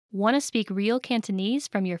Want to speak real Cantonese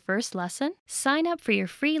from your first lesson? Sign up for your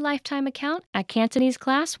free lifetime account at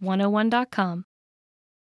CantoneseClass101.com.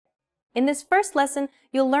 In this first lesson,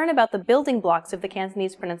 you'll learn about the building blocks of the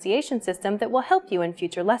Cantonese pronunciation system that will help you in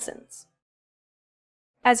future lessons.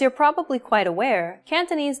 As you're probably quite aware,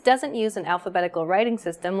 Cantonese doesn't use an alphabetical writing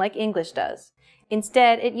system like English does.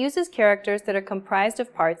 Instead, it uses characters that are comprised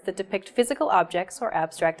of parts that depict physical objects or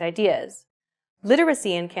abstract ideas.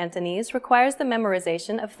 Literacy in Cantonese requires the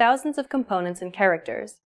memorization of thousands of components and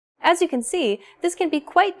characters. As you can see, this can be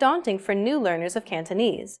quite daunting for new learners of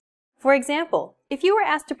Cantonese. For example, if you were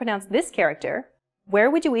asked to pronounce this character, where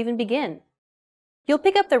would you even begin? You'll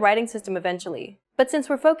pick up the writing system eventually, but since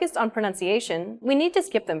we're focused on pronunciation, we need to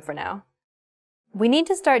skip them for now. We need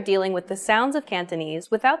to start dealing with the sounds of Cantonese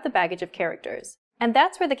without the baggage of characters, and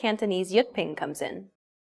that's where the Cantonese yutping comes in.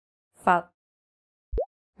 Phật,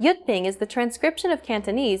 Yutping is the transcription of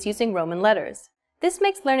Cantonese using Roman letters. This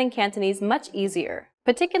makes learning Cantonese much easier,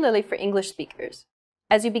 particularly for English speakers.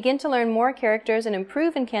 As you begin to learn more characters and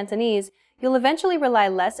improve in Cantonese, you'll eventually rely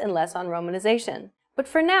less and less on romanization, but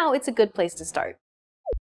for now it's a good place to start.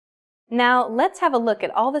 Now, let's have a look at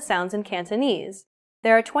all the sounds in Cantonese.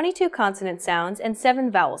 There are 22 consonant sounds and 7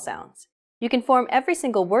 vowel sounds. You can form every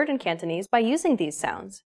single word in Cantonese by using these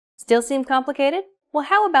sounds. Still seem complicated? Well,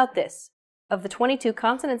 how about this? Of the 22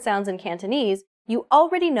 consonant sounds in Cantonese, you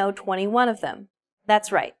already know 21 of them.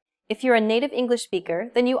 That's right. If you're a native English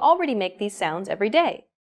speaker, then you already make these sounds every day.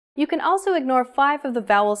 You can also ignore 5 of the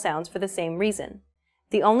vowel sounds for the same reason.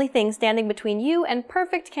 The only thing standing between you and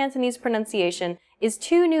perfect Cantonese pronunciation is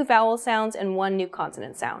 2 new vowel sounds and 1 new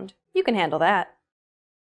consonant sound. You can handle that.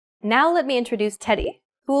 Now let me introduce Teddy,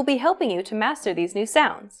 who will be helping you to master these new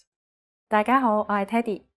sounds. 大家好，我係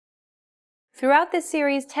Teddy。 Throughout this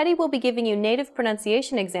series, Teddy will be giving you native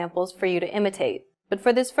pronunciation examples for you to imitate. But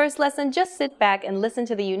for this first lesson, just sit back and listen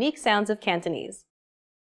to the unique sounds of Cantonese.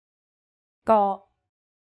 個、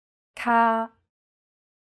卡、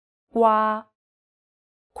瓜、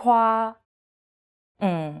夸、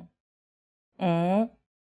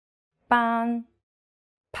班、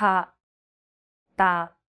拍、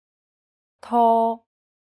達、拖、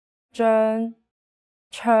張、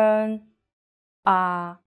唱、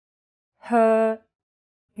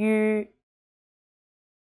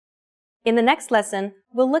In the next lesson,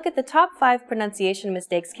 we'll look at the top 5 pronunciation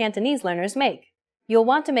mistakes Cantonese learners make. You'll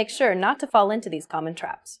want to make sure not to fall into these common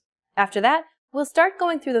traps. After that, we'll start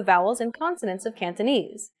going through the vowels and consonants of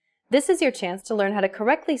Cantonese. This is your chance to learn how to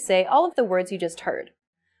correctly say all of the words you just heard.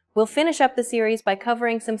 We'll finish up the series by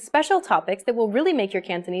covering some special topics that will really make your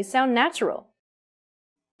Cantonese sound natural.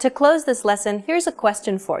 To close this lesson, here's a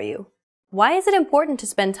question for you. Why is it important to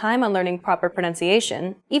spend time on learning proper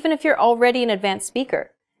pronunciation, even if you're already an advanced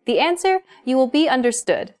speaker? The answer, you will be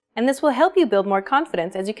understood, and this will help you build more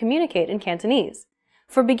confidence as you communicate in Cantonese.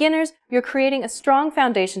 For beginners, you're creating a strong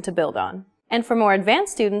foundation to build on. And for more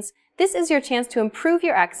advanced students, this is your chance to improve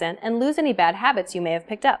your accent and lose any bad habits you may have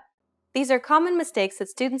picked up. These are common mistakes that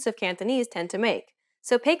students of Cantonese tend to make,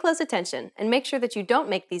 so pay close attention and make sure that you don't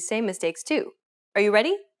make these same mistakes too. Are you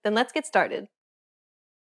ready? Then let's get started.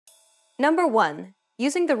 Number 1.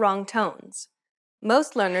 Using the wrong tones.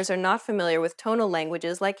 Most learners are not familiar with tonal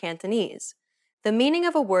languages like Cantonese. The meaning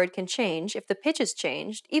of a word can change if the pitch is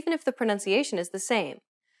changed, even if the pronunciation is the same.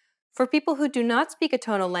 For people who do not speak a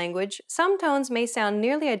tonal language, some tones may sound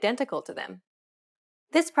nearly identical to them.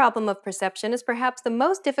 This problem of perception is perhaps the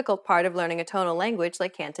most difficult part of learning a tonal language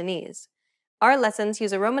like Cantonese. Our lessons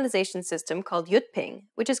use a romanization system called yutping,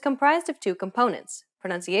 which is comprised of 2 components,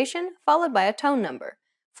 pronunciation followed by a tone number.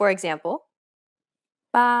 For example,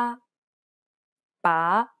 ba,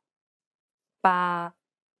 ba, ba.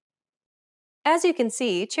 As you can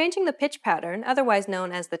see, changing the pitch pattern, otherwise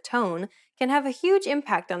known as the tone, can have a huge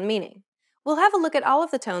impact on meaning. We'll have a look at all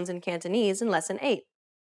of the tones in Cantonese in Lesson 8.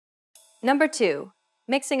 Number 2.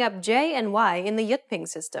 Mixing up J and Y in the yutping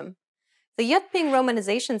system. The yutping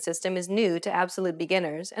romanization system is new to absolute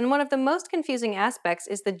beginners, and one of the most confusing aspects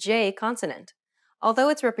is the J consonant. Although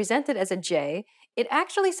it's represented as a J, it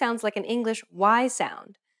actually sounds like an English Y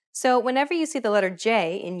sound. So whenever you see the letter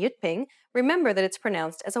J in yutping, remember that it's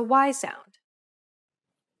pronounced as a Y sound.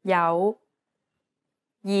 有、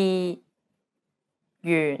二、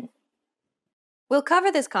元。 We'll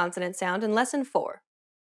cover this consonant sound in Lesson 4.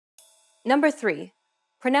 Number 3.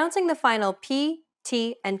 Pronouncing the final P,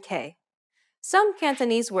 T, and K. Some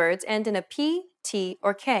Cantonese words end in a P, T,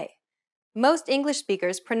 or K. Most English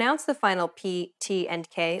speakers pronounce the final P, T, and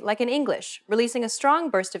K like in English, releasing a strong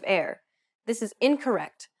burst of air. This is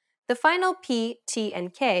incorrect. The final P, T,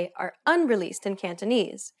 and K are unreleased in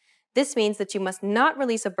Cantonese. This means that you must not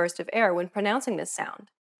release a burst of air when pronouncing this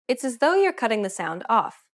sound. It's as though you're cutting the sound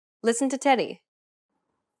off. Listen to Teddy.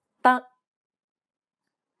 得、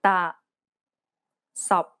達、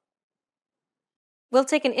十。 We'll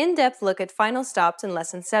take an in-depth look at final stops in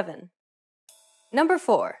Lesson 7. Number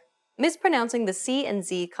 4. Mispronouncing the C and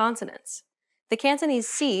Z consonants. The Cantonese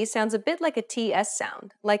C sounds a bit like a TS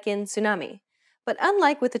sound, like in tsunami. But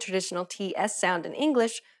unlike with the traditional TS sound in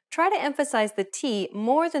English, try to emphasize the T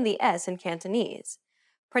more than the S in Cantonese.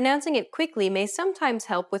 Pronouncing it quickly may sometimes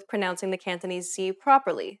help with pronouncing the Cantonese C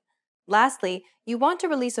properly. Lastly, you want to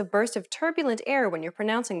release a burst of turbulent air when you're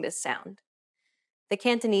pronouncing this sound. The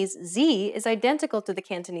Cantonese Z is identical to the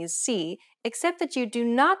Cantonese C, except that you do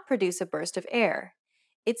not produce a burst of air.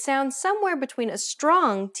 It sounds somewhere between a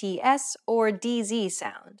strong TS or DZ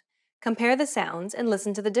sound. Compare the sounds and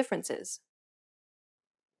listen to the differences.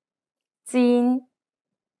 煎、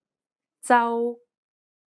周、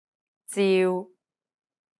照、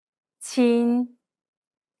千、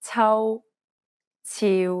秋、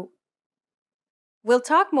俏。 We'll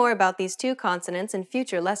talk more about these two consonants in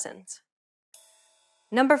future lessons.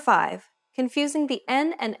 Number 5. Confusing the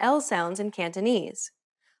N and L sounds in Cantonese.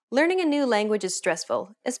 Learning a new language is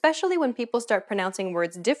stressful, especially when people start pronouncing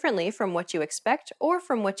words differently from what you expect or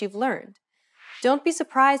from what you've learned. Don't be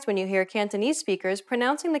surprised when you hear Cantonese speakers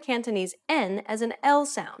pronouncing the Cantonese N as an L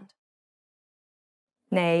sound.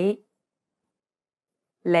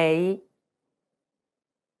 你、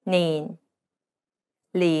年、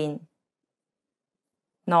年、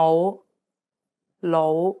老、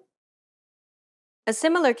老。 A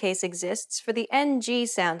similar case exists for the NG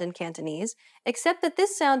sound in Cantonese, except that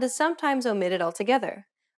this sound is sometimes omitted altogether.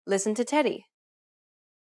 Listen to Teddy.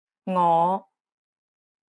 我、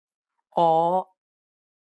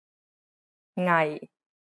危、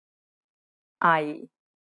危。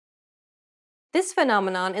 This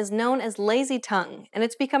phenomenon is known as lazy tongue, and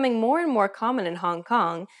it's becoming more and more common in Hong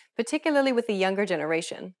Kong, particularly with the younger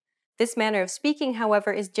generation. This manner of speaking,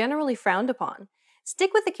 however, is generally frowned upon.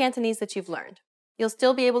 Stick with the Cantonese that you've learned. You'll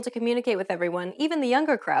still be able to communicate with everyone, even the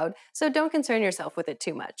younger crowd, so don't concern yourself with it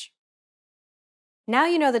too much. Now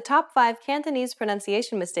you know the top 5 Cantonese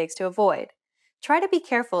pronunciation mistakes to avoid. Try to be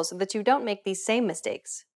careful so that you don't make these same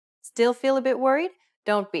mistakes. Still feel a bit worried?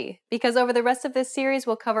 Don't be, because over the rest of this series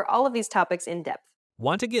we'll cover all of these topics in depth.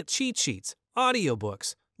 Want to get cheat sheets,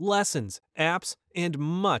 audiobooks, lessons, apps, and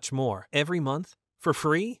much more every month for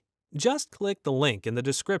free? Just click the link in the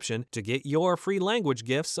description to get your free language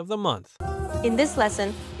gifts of the month. In this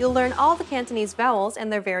lesson, you'll learn all the Cantonese vowels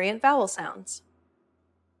and their variant vowel sounds.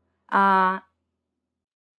 A,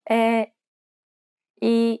 E,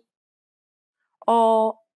 I,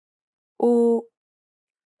 O, U,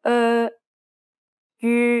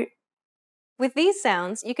 U. With these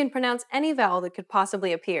sounds, you can pronounce any vowel that could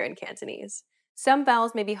possibly appear in Cantonese. Some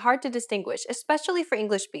vowels may be hard to distinguish, especially for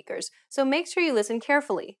English speakers, so make sure you listen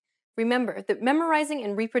carefully. Remember that memorizing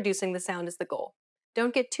and reproducing the sound is the goal.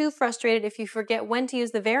 Don't get too frustrated if you forget when to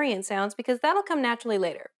use the variant sounds because that'll come naturally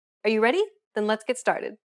later. Are you ready? Then let's get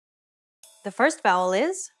started. The first vowel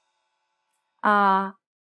is A,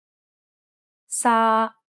 Sa,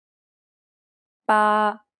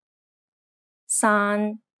 Ba,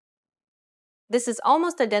 San. This is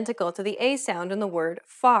almost identical to the A sound in the word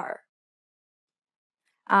far.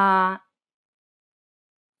 A,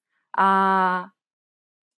 A.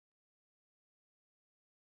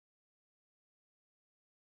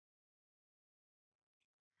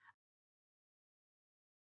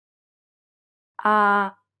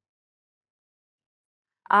 A,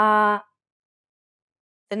 A.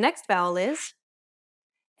 The next vowel is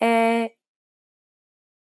E,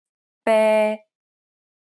 Be,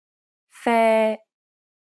 Fe,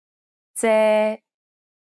 Ze.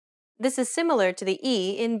 This is similar to the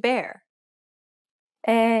E in bear.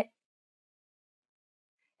 E,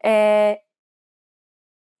 E,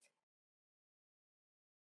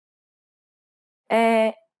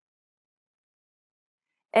 E,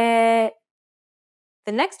 E.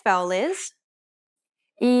 The next vowel is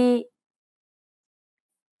I,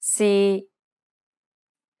 Si,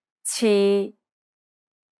 Chi,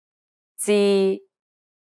 Zi.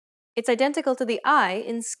 It's identical to the I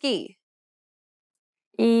in ski.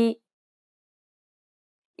 I,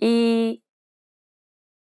 I,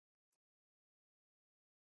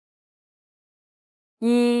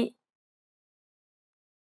 I,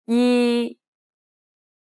 I.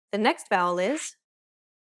 The next vowel is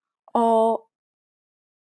O,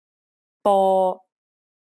 Bo,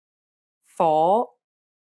 Fo,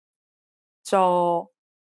 Jo.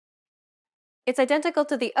 It's identical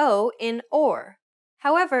to the O in or.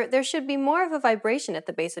 However, there should be more of a vibration at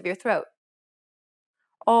the base of your throat.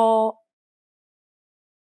 O,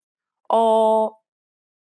 O.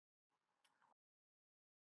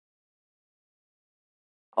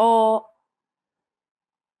 o,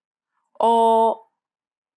 o,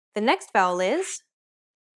 The next vowel is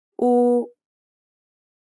u,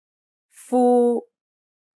 fu,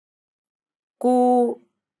 gu,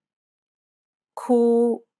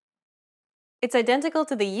 ku, It's identical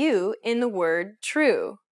to the U in the word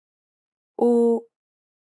true. u,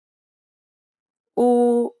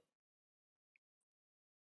 u,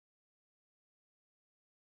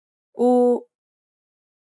 u,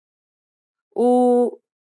 u,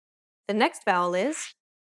 The next vowel is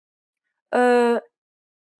he,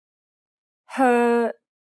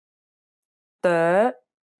 de,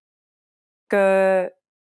 ge,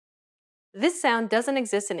 This sound doesn't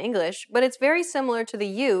exist in English, but it's very similar to the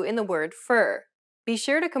U in the word fur. Be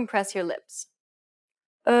sure to compress your lips.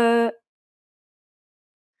 e,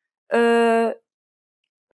 e,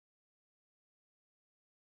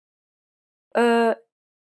 e,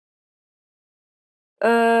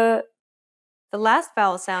 e, The last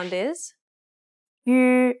vowel sound is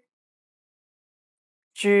yu,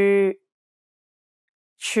 ju,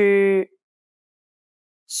 chu,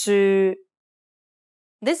 su,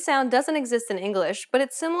 This sound doesn't exist in English, but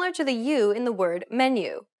it's similar to the U in the word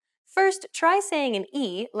menu. First, try saying an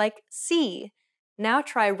E like C. Now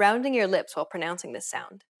try rounding your lips while pronouncing this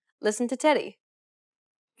sound. Listen to Teddy.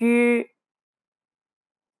 yu,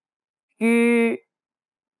 yu,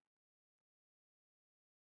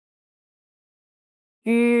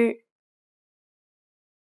 yu,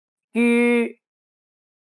 yu.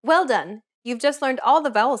 Well done! You've just learned all the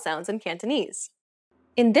vowel sounds in Cantonese.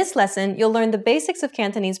 In this lesson, you'll learn the basics of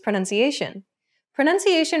Cantonese pronunciation.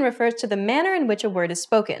 Pronunciation refers to the manner in which a word is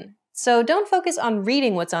spoken, so don't focus on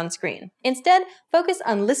reading what's on screen. Instead, focus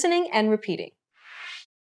on listening and repeating.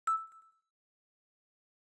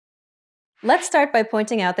 Let's start by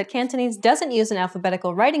pointing out that Cantonese doesn't use an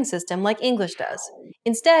alphabetical writing system like English does.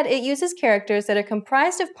 Instead, it uses characters that are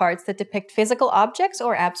comprised of parts that depict physical objects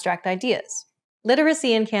or abstract ideas.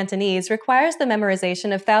 Literacy in Cantonese requires the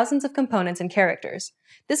memorization of thousands of components and characters.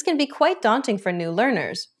 This can be quite daunting for new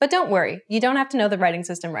learners, but don't worry, you don't have to know the writing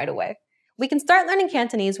system right away. We can start learning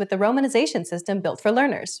Cantonese with the romanization system built for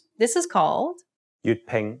learners. This is called Yut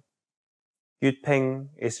Ping. Yut Ping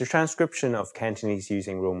is the transcription of Cantonese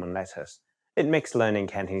using Roman letters. It makes learning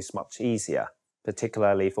Cantonese much easier,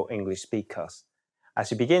 particularly for English speakers. As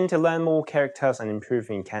you begin to learn more characters and improve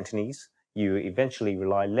in Cantonese, you eventually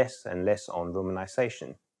rely less and less on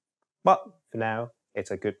romanization. But for now,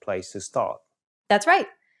 it's a good place to start. That's right.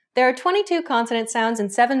 There are 22 consonant sounds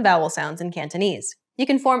and 7 vowel sounds in Cantonese. You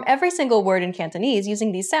can form every single word in Cantonese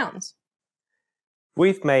using these sounds.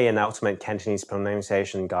 We've made an Ultimate Cantonese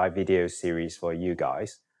Pronunciation Guide video series for you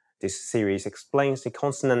guys. This series explains the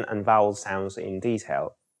consonant and vowel sounds in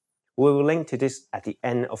detail. We will link to this at the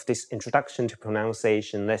end of this Introduction to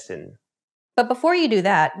Pronunciation lesson. But before you do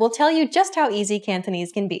that, we'll tell you just how easy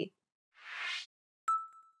Cantonese can be.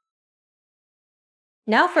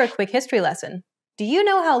 Now for a quick history lesson. Do you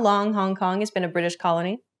know how long Hong Kong has been a British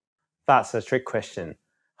colony? That's a trick question.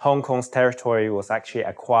 Hong Kong's territory was actually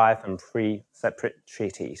acquired from 3 separate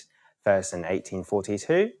treaties, first in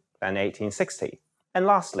 1842, then 1860, and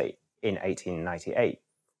lastly in 1898.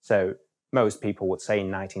 So most people would say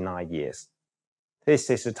 99 years. This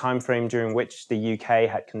is the time frame during which the UK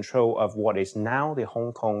had control of what is now the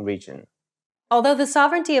Hong Kong region. Although the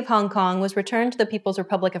sovereignty of Hong Kong was returned to the People's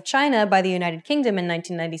Republic of China by the United Kingdom in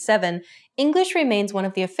 1997, English remains one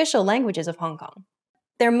of the official languages of Hong Kong.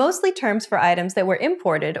 They're mostly terms for items that were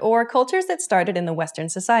imported or cultures that started in the Western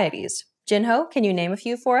societies. Jinho, can you name a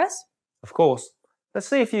few for us? Of course. Let's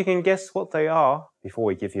see if you can guess what they are before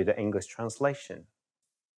we give you the English translation.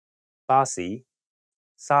巴士、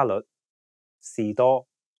沙律、士多、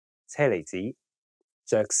車厘子、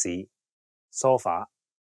爵士、sofa。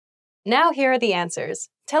 Now here are the answers.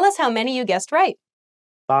 Tell us how many you guessed right.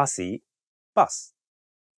 巴士 bus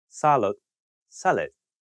沙律 salad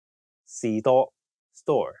士多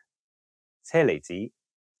store 車厘子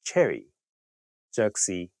cherry 爵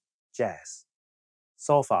士 jazz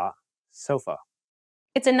sofa sofa.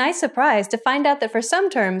 It's a nice surprise to find out that for some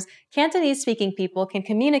terms, Cantonese-speaking people can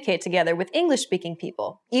communicate together with English-speaking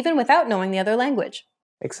people, even without knowing the other language.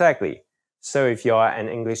 Exactly. So if you are an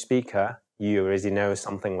English speaker, you already know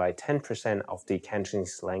something like 10% of the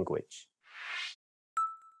Cantonese language.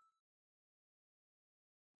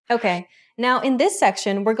 Okay, now in this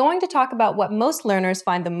section, we're going to talk about what most learners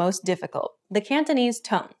find the most difficult, the Cantonese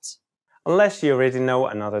tones. Unless you already know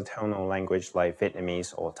another tonal language like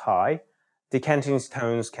Vietnamese or Thai, the Cantonese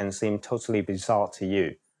tones can seem totally bizarre to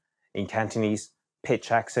you. In Cantonese,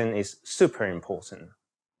 pitch accent is super important.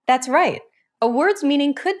 That's right. A word's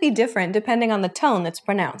meaning could be different depending on the tone that's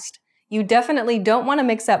pronounced. You definitely don't want to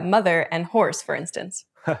mix up mother and horse, for instance.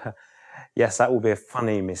 Yes, that will be a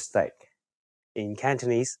funny mistake. In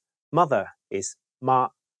Cantonese, mother is ma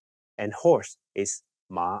and horse is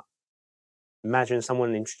ma. Imagine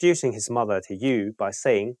someone introducing his mother to you by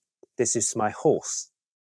saying, "This is my horse."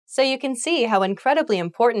 So you can see how incredibly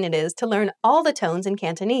important it is to learn all the tones in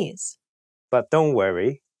Cantonese. But don't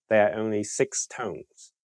worry, there are only 6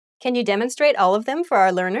 tones. Can you demonstrate all of them for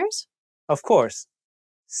our learners? Of course,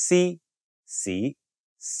 si, si,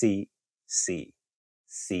 si, si,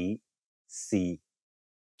 si, si.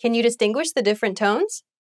 Can you distinguish the different tones?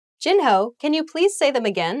 Jinho, can you please say them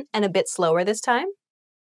again and a bit slower this time?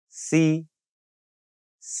 Si,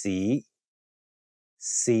 si,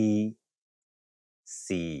 si,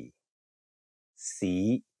 si,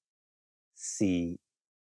 si, si.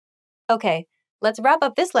 Okay, let's wrap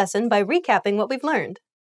up this lesson by recapping what we've learned.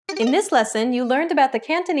 In this lesson, you learned about the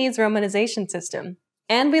Cantonese romanization system,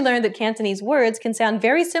 and we learned that Cantonese words can sound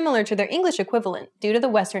very similar to their English equivalent due to the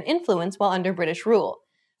Western influence while under British rule.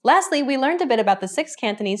 Lastly, we learned a bit about the 6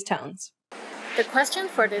 Cantonese tones. The question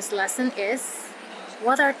for this lesson is,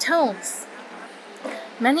 what are tones?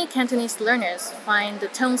 Many Cantonese learners find the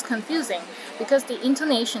tones confusing because the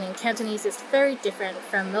intonation in Cantonese is very different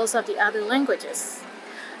from most of the other languages.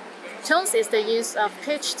 Tones is the use of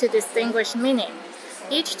pitch to distinguish meaning.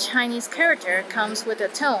 Each Chinese character comes with a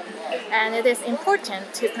tone, and it is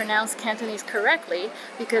important to pronounce Cantonese correctly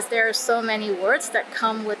because there are so many words that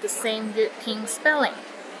come with the same Ping spelling.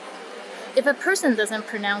 If a person doesn't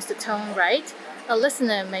pronounce the tone right, a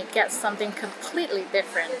listener may get something completely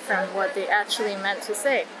different from what they actually meant to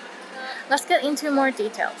say. Let's get into more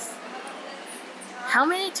details. How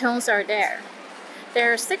many tones are there?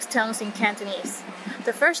 There are 6 tones in Cantonese.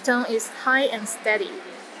 The first tone is high and steady.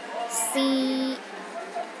 Si,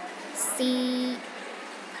 si.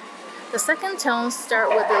 The second tone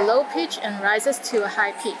starts with a low pitch and rises to a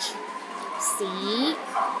high pitch. Si,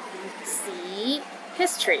 si,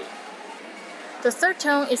 history. The third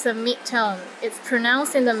tone is a mid-tone. It's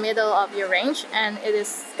pronounced in the middle of your range and it is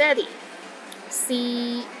steady.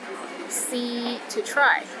 Si, si, to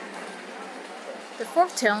try. The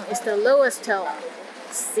fourth tone is the lowest tone.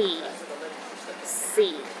 Si,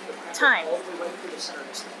 si, time.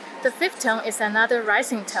 The fifth tone is another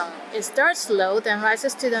rising tone. It starts low, then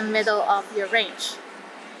rises to the middle of your range.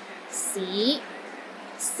 Si,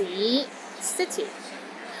 si, city.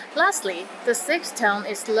 Lastly, the sixth tone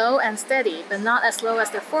is low and steady, but not as low as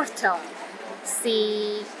the fourth tone.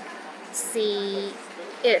 Si, si,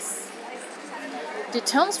 is. Do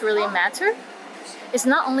tones really matter? It's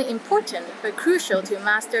not only important, but crucial to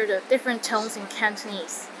master the different tones in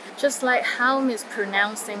Cantonese. Just like how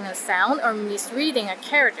mispronouncing a sound or misreading a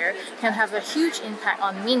character can have a huge impact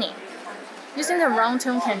on meaning. Using the wrong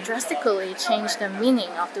tone can drastically change the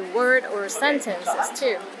meaning of the word or sentences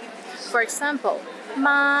too. For example,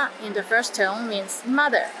 ma in the first tone means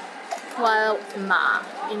mother, while ma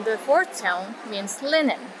in the fourth tone means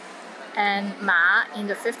linen, and ma in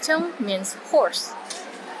the fifth tone means horse.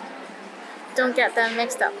 Don't get them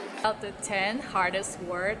mixed up. About the 10 hardest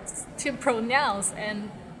words to pronounce,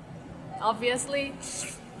 and obviously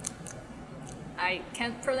I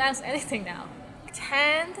can't pronounce anything now.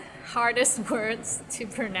 10 hardest words to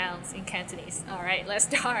pronounce in Cantonese. Alright, let's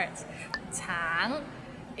start. Tang.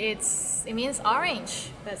 It means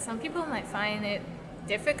orange, but some people might find it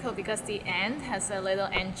difficult because the end has a little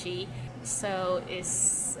ng, so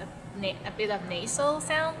it's a bit of nasal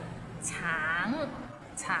sound. Tang,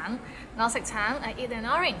 tang. Ngao sik tang, I eat an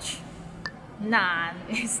orange. Nan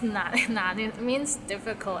is not nan. It means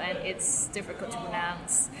difficult and it's difficult to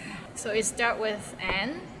pronounce. So it starts with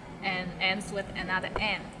n and ends with another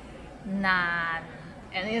n. Nan,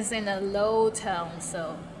 and it's in a low tone,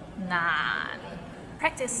 so nan.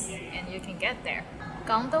 Practice and you can get there.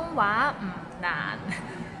 廣東話唔難.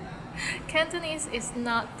 Cantonese is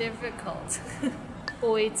not difficult.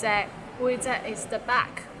 背脊 is the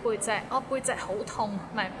back. 背脊 背脊好痛.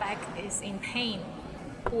 My back is in pain.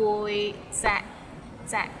 背脊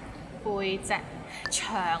背脊.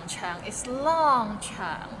 長 is long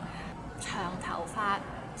長頭髮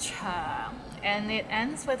長, and it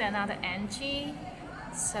ends with another ng,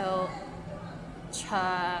 so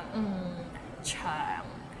長 想.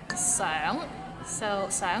 So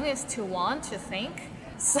想 is to want, to think.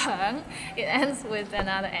 想, it ends with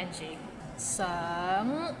another ng. 想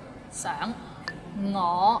我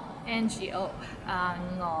ngo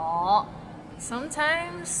我.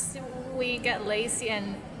 Sometimes we get lazy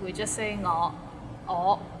and we just say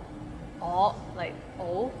我, like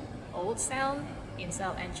o sound instead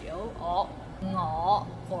of ngo. ngõ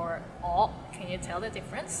or o. Can you tell the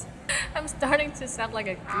difference? I'm starting to sound like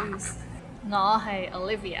a goose. ngõ係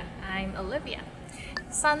Olivia. I'm Olivia.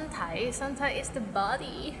 身體 is the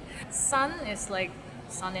body. Sun is like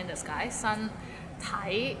sun in the sky.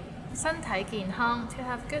 身體健康 to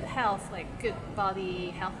have good health, like good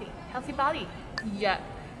body, healthy body. 藥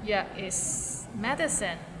is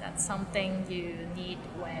medicine. That's something you need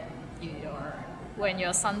when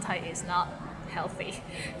your 身體 is not healthy.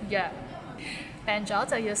 藥病咗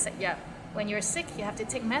就要食藥. When you're sick, you have to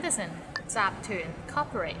take medicine. 集團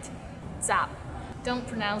corporate. 集 don't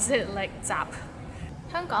pronounce it like 集.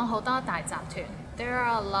 香港好多大集團. There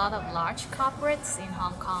are a lot of large corporates in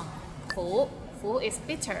Hong Kong. 苦 is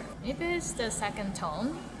bitter. Maybe it's the second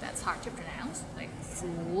tone that's hard to pronounce. Like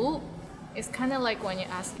苦. It's kind of like when you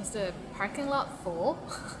ask, is the parking lot full?